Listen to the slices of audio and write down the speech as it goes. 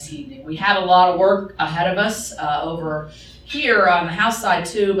this evening. We have a lot of work ahead of us over here on the House side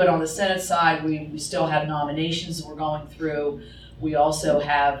too, but on the Senate side, we still have nominations we're going through. We also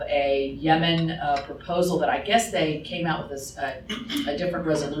have a Yemen proposal that I guess they came out with a different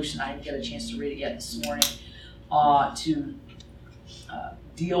resolution. I didn't get a chance to read it yet this morning to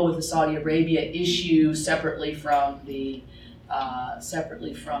deal with the Saudi Arabia issue separately from the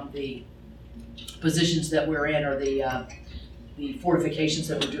positions that we're in, or the fortifications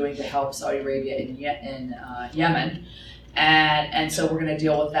that we're doing to help Saudi Arabia in Yemen. And so we're going to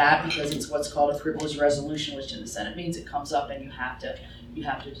deal with that because it's what's called a privileged resolution, which in the Senate means it comes up and you have to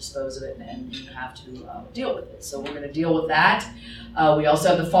dispose of it and you have to deal with it. So we're going to deal with that. We also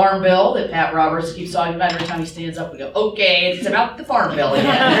have the farm bill that Pat Roberts keeps talking about. Every time he stands up, we go, okay, it's about the farm bill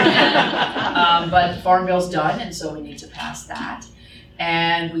again. But the farm bill's done, and so we need to pass that.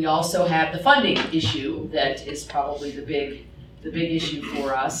 And we also have the funding issue that is probably the big issue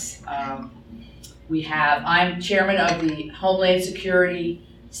for us. I'm chairman of the Homeland Security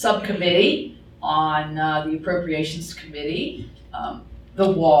Subcommittee on the Appropriations Committee. The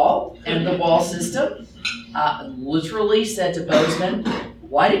wall and the wall system literally said to Bozeman,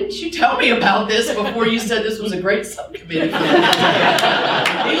 why didn't you tell me about this before you said this was a great subcommittee for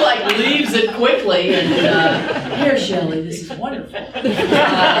this? He leaves it quickly and here, Shelley, this is wonderful.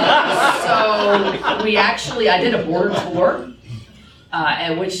 I did a border tour.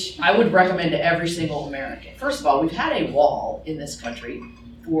 Which I would recommend to every single American. First of all, we've had a wall in this country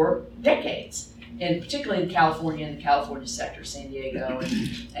for decades, and particularly in California, in the California sector, San Diego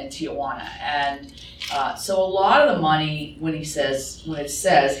and Tijuana. And so a lot of the money, when it says,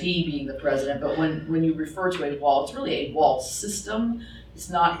 he being the president, but when you refer to a wall, it's really a wall system. It's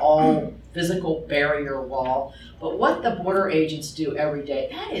not all physical barrier wall. But what the border agents do every day,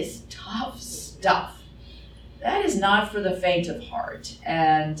 that is tough stuff. That is not for the faint of heart.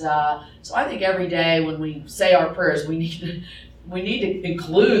 And so I think every day when we say our prayers, we need to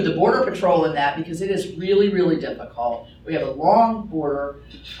include the Border Patrol in that because it is really, really difficult. We have a long border,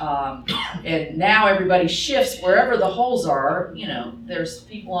 and now everybody shifts wherever the holes are. There's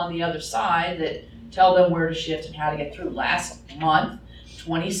people on the other side that tell them where to shift and how to get through. Last month,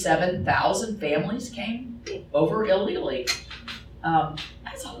 27,000 families came over illegally.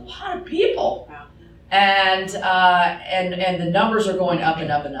 That's a lot of people. Wow. And the numbers are going up and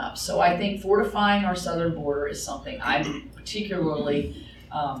up and up. So I think fortifying our southern border is something I'm particularly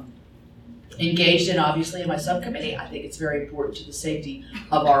engaged in, obviously, in my subcommittee. I think it's very important to the safety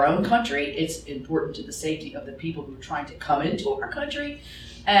of our own country. It's important to the safety of the people who are trying to come into our country,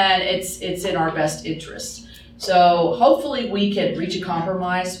 and it's in our best interest. So hopefully we can reach a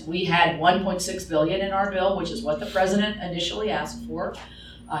compromise. We had $1.6 billion in our bill, which is what the president initially asked for.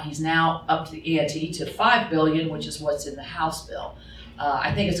 He's now up to the ante to $5 billion, which is what's in the House bill.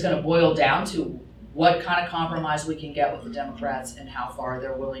 I think it's going to boil down to what kind of compromise we can get with the Democrats and how far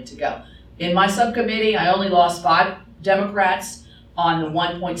they're willing to go. In my subcommittee, I only lost 5 Democrats on the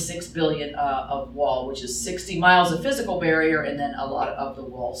 $1.6 billion of wall, which is 60 miles of physical barrier and then a lot of the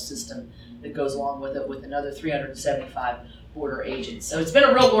wall system that goes along with it, with another 375 border agents. So it's been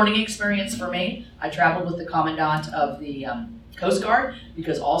a real learning experience for me. I traveled with the commandant of the Coast Guard,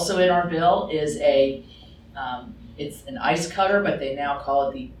 because also in our bill is it's an ice cutter, but they now call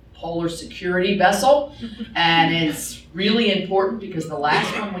it the Polar Security Vessel. And it's really important because the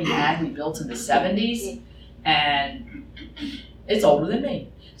last one we built in the 70s, and it's older than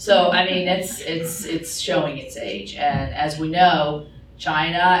me. So, I mean, it's showing its age. And as we know,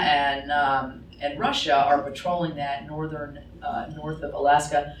 China and Russia are patrolling that north of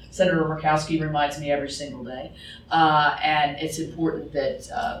Alaska. Senator Murkowski reminds me every single day. And it's important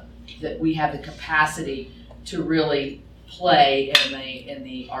that we have the capacity to really play in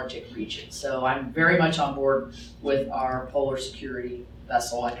the Arctic region. So I'm very much on board with our Polar Security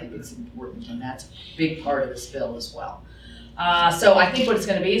Vessel. I think it's important, and that's a big part of this bill as well. So I think what it's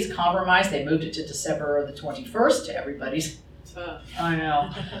going to be is compromise. They moved it to December the 21st to everybody's. I know.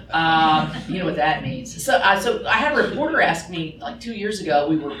 You know what that means. So I had a reporter ask me like 2 years ago,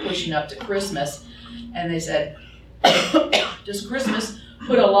 we were pushing up to Christmas, and they said, does Christmas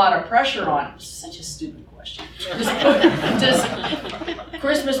put a lot of pressure on? Such a stupid question. Does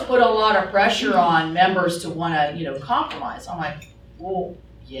Christmas put a lot of pressure on members to want to, compromise? I'm like, well,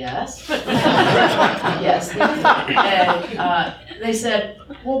 yes. Yes, they do. And they said,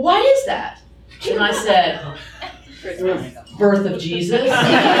 well, why is that? And I said, birth of Jesus.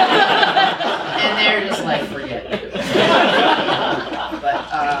 And they're just like, forget it. But,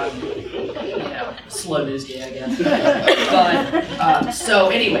 slow news day, I guess. But, so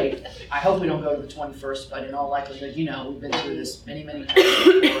anyway, I hope we don't go to the 21st, but in all likelihood, we've been through this many, many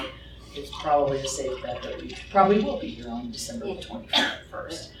times before. probably a safe bet that we probably will be here on December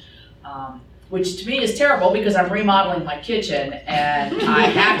 21st. Which to me is terrible because I'm remodeling my kitchen and I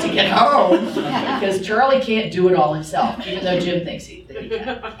have to get home because Charlie can't do it all himself, even though Jim thinks that he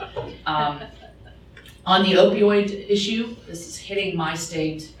can. On the opioid issue, this is hitting my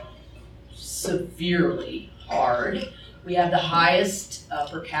state severely hard. We have the highest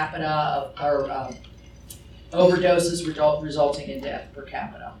per capita of our overdoses resulting in death per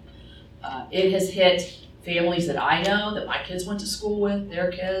capita. It has hit families that I know, that my kids went to school with,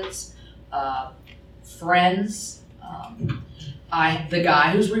 their kids, friends. The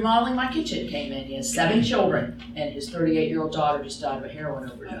guy who's remodeling my kitchen came in. He has 7 children, and his 38-year-old daughter just died of a heroin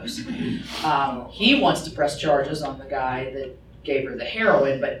overdose. He wants to press charges on the guy that gave her the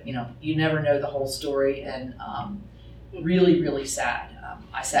heroin, but you never know the whole story, and really, really sad.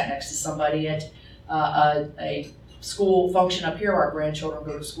 I sat next to somebody at a school function up here. Our grandchildren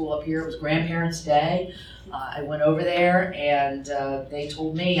go to school up here. It was Grandparents' Day. I went over there and they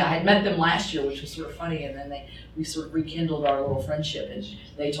told me, I had met them last year, which was sort of funny, and then we sort of rekindled our little friendship, and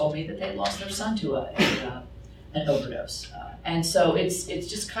they told me that they lost their son to an overdose. And so it's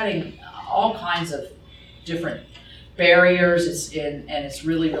just cutting all kinds of different barriers, and it's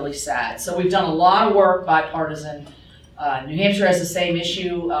really, really sad. So we've done a lot of work, bipartisan. New Hampshire has the same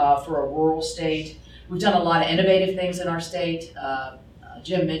issue for a rural state. We've done a lot of innovative things in our state.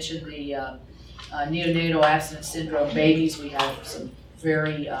 Jim mentioned the neonatal abstinence syndrome babies. We have some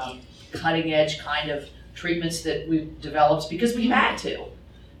very cutting edge kind of treatments that we've developed because we've had to.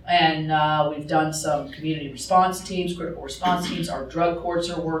 And we've done some community response teams, critical response teams. Our drug courts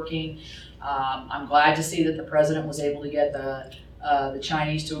are working. I'm glad to see that the president was able to get the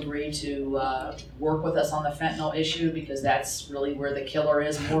Chinese to agree to work with us on the fentanyl issue, because that's really where the killer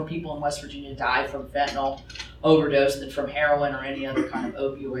is. More people in West Virginia die from fentanyl overdose than from heroin or any other kind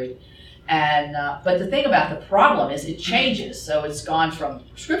of opioid. And but the thing about the problem is it changes. So it's gone from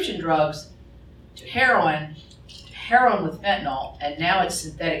prescription drugs to heroin with fentanyl, and now it's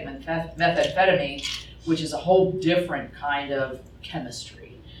synthetic methamphetamine, which is a whole different kind of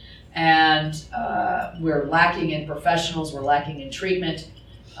chemistry. And we're lacking in professionals, we're lacking in treatment.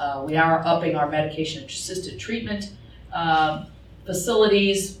 We are upping our medication-assisted treatment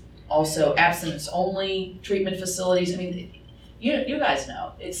facilities, also abstinence-only treatment facilities. I mean, you guys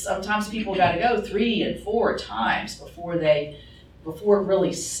know, it's sometimes people got to go 3 and 4 times before it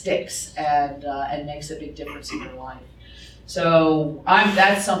really sticks and makes a big difference in their life. So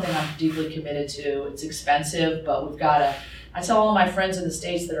that's something I'm deeply committed to. It's expensive, but we've got to. I tell all my friends in the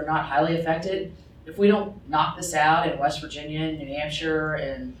states that are not highly affected, if we don't knock this out in West Virginia, New Hampshire,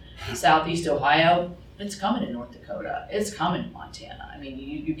 and Southeast Ohio, it's coming to North Dakota. It's coming to Montana. I mean,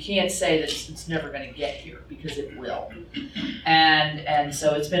 you can't say that it's never going to get here, because it will. And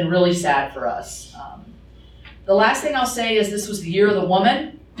so it's been really sad for us. The last thing I'll say is this was the year of the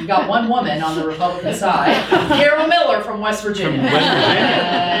woman. We got one woman on the Republican side, Carol Miller from West Virginia.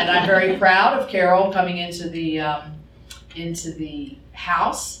 And I'm very proud of Carol coming into the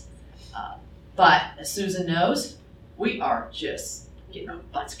House. But as Susan knows, we are just getting our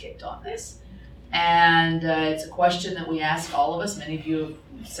butts kicked on this. And it's a question that we ask all of us. Many of you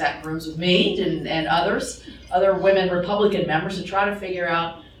have sat in rooms with me and other women Republican members, to try to figure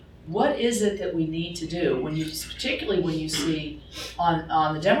out what is it that we need to do, particularly when you see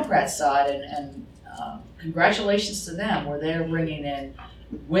on the Democrat side, and congratulations to them, where they're bringing in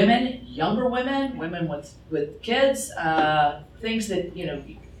women, younger women with kids, things that,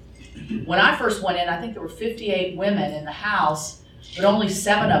 when I first went in, I think there were 58 women in the House, but only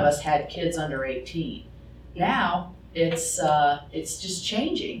 7 of us had kids under 18. Now it's just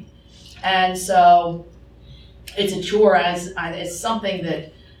changing, and so it's a chore. It's something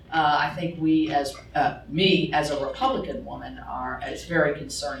that I think me as a Republican woman is very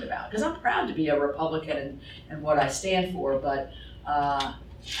concerned about, because I'm proud to be a Republican and what I stand for, but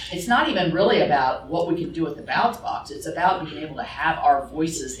it's not even really about what we can do at the ballot box. It's about being able to have our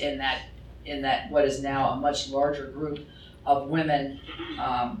voices in that what is now a much larger group of women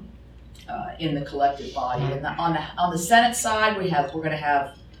in the collective body. And on the Senate side, we're going to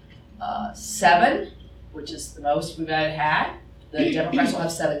have 7, which is the most we've ever had. The Democrats will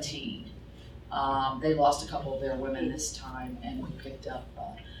have 17. They lost a couple of their women this time, and we picked up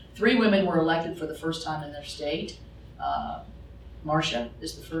 3 women were elected for the first time in their state. Marcia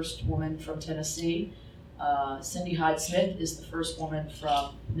is the first woman from Tennessee. Cindy Hyde-Smith is the first woman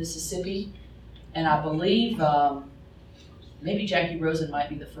from Mississippi. And I believe maybe Jackie Rosen might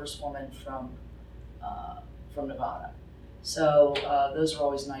be the first woman from Nevada. So those are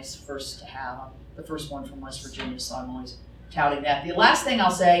always nice first to have. I'm the first one from West Virginia, so I'm always touting that. The last thing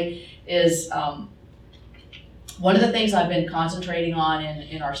I'll say is one of the things I've been concentrating on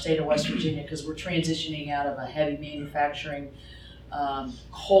in our state of West Virginia, because we're transitioning out of a heavy manufacturing,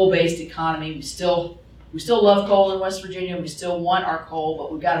 coal-based economy. We still love coal in West Virginia. We still want our coal,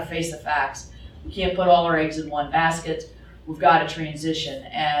 but we've got to face the facts. We can't put all our eggs in one basket. We've got to transition,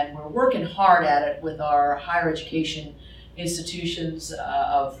 and we're working hard at it with our higher education institutions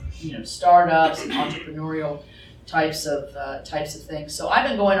of startups and entrepreneurial types of things. So I've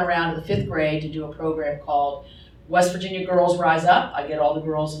been going around to the 5th grade to do a program called West Virginia Girls Rise Up. I get all the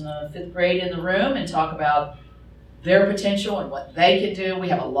girls in the 5th grade in the room and talk about their potential and what they can do. We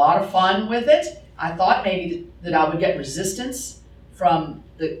have a lot of fun with it. I thought maybe that I would get resistance from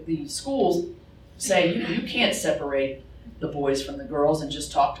the schools saying, you can't separate the boys from the girls and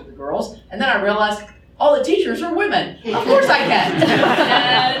just talk to the girls. And then I realized all the teachers are women. Of course I can.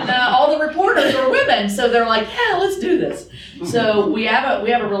 And all the reporters are women. So they're like, yeah, let's do this. So we have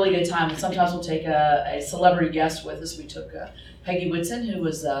a really good time. And sometimes we'll take a celebrity guest with us. We took Peggy Whitson, who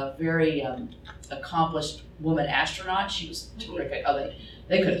was a very accomplished woman astronaut. She was terrific.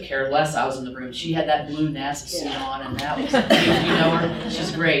 They couldn't care less I was in the room. She had that blue NASA suit on, and that was, you know her.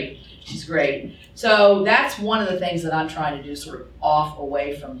 She's great. She's great. So that's one of the things that I'm trying to do, sort of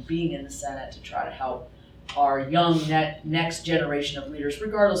away from being in the Senate, to try to help our young next generation of leaders,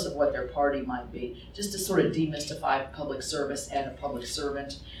 regardless of what their party might be, just to sort of demystify public service and a public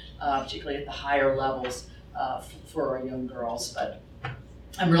servant, particularly at the higher levels for our young girls. But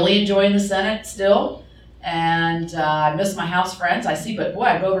I'm really enjoying the Senate still, and I miss my house friends. I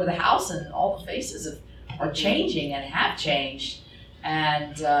go over to the House and all the faces are changing and have changed.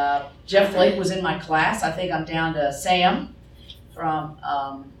 And Jeff Flake was in my class. I think I'm down to Sam from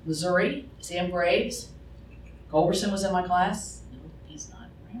Missouri, Sam Graves. Culberson was in my class. No, he's not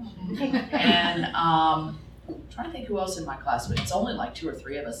around. And I'm trying to think who else in my class, but it's only like 2 or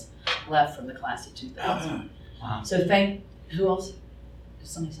 3 of us left from the class of 2000. Wow. So who else? Did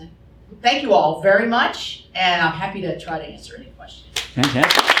somebody say? Thank you all very much, and I'm happy to try to answer any questions.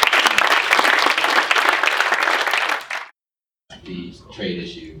 Fantastic. The trade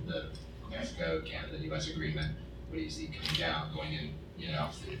issue, the Mexico, Canada, U.S. agreement, what do you see coming down, going in,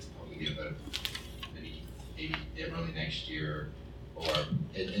 it's probably going to be a vote maybe early next year, or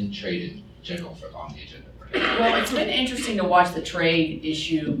in trade in general on the agenda? Well, it's been interesting to watch the trade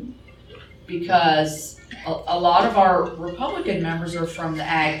issue because a lot of our Republican members are from the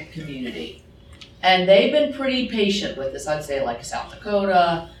ag community, and they've been pretty patient with this. I'd say like South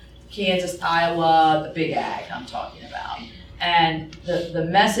Dakota, Kansas, Iowa, the big ag I'm talking about. And the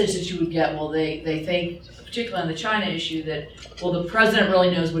message that you would get, they think, particularly on the China issue, that, the president really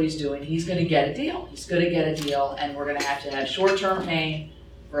knows what he's doing. He's going to get a deal. He's going to get a deal, and we're going to have short-term pain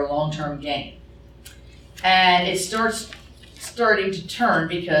for a long-term gain. And it starting to turn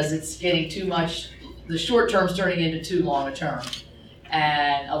because it's getting too much, the short-term's turning into too long a term.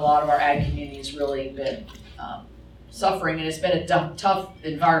 And a lot of our ag community has really been suffering, and it's been a tough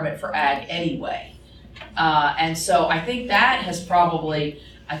environment for ag anyway. And so I think that has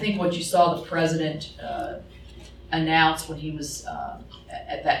I think what you saw the president announce when he was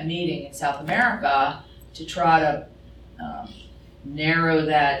at that meeting in South America to try to narrow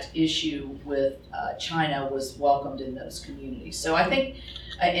that issue with China was welcomed in those communities. So I think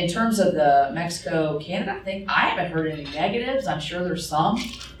in terms of the Mexico, Canada, I haven't heard any negatives. I'm sure there's some.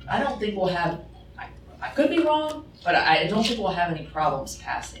 I don't think we'll have, I could be wrong, but I don't think we'll have any problems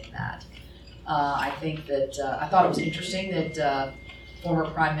passing that. I think that I thought it was interesting that former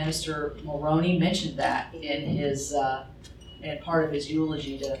Prime Minister Mulroney mentioned that in his in part of his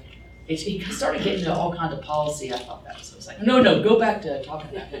eulogy. He started getting into all kinds of policy. I thought that was like, no, go back to talking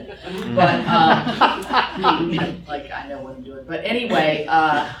about it. But I know what I'm doing. But anyway,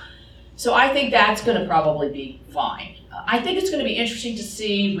 so I think that's going to probably be fine. I think it's going to be interesting to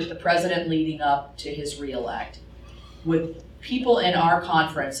see with the president leading up to his reelect, with people in our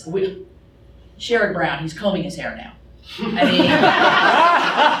conference. Sherrod Brown, he's combing his hair now. I mean,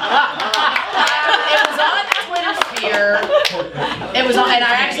 it was on Twitter sphere. It was on, and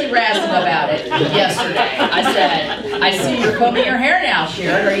I actually razzed him about it yesterday. I said, I see you're combing your hair now,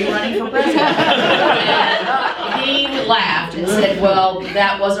 Sherrod. Are you running for president? And he laughed and said, well,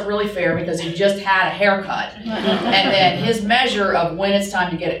 that wasn't really fair because he just had a haircut. And then his measure of when it's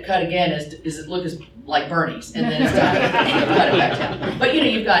time to get it cut again is it look like Bernie's, and then it's time to cut it back down. But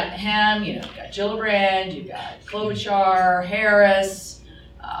you've got him, you've got Gillibrand, you've got Klobuchar, Harris,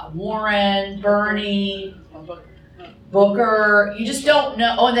 Warren, Bernie, Booker. You just don't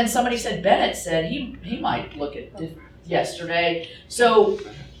know. Oh, and then somebody said Bennett said he might look at yesterday. So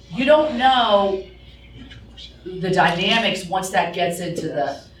you don't know the dynamics, once that gets into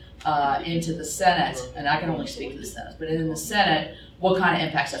the Senate, and I can only speak to the Senate, but in the Senate, what kind of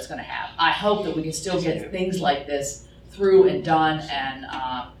impacts that's gonna have. I hope that we can still get things like this through and done and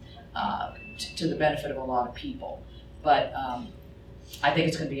to the benefit of a lot of people. But I think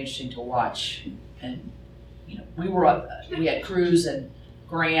it's gonna be interesting to watch. And you know, we had Cruz and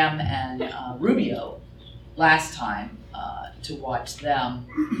Graham and Rubio last time to watch them.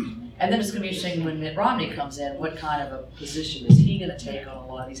 And then it's gonna be interesting when Mitt Romney comes in, what kind of a position is he gonna take on a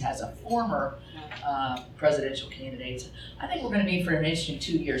lot of these as a former presidential candidate. I think we're gonna be for an interesting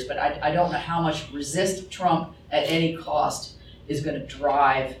 2 years, but I don't know how much resist Trump at any cost is gonna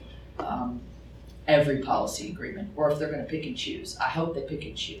drive every policy agreement, or if they're gonna pick and choose. I hope they pick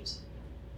and choose.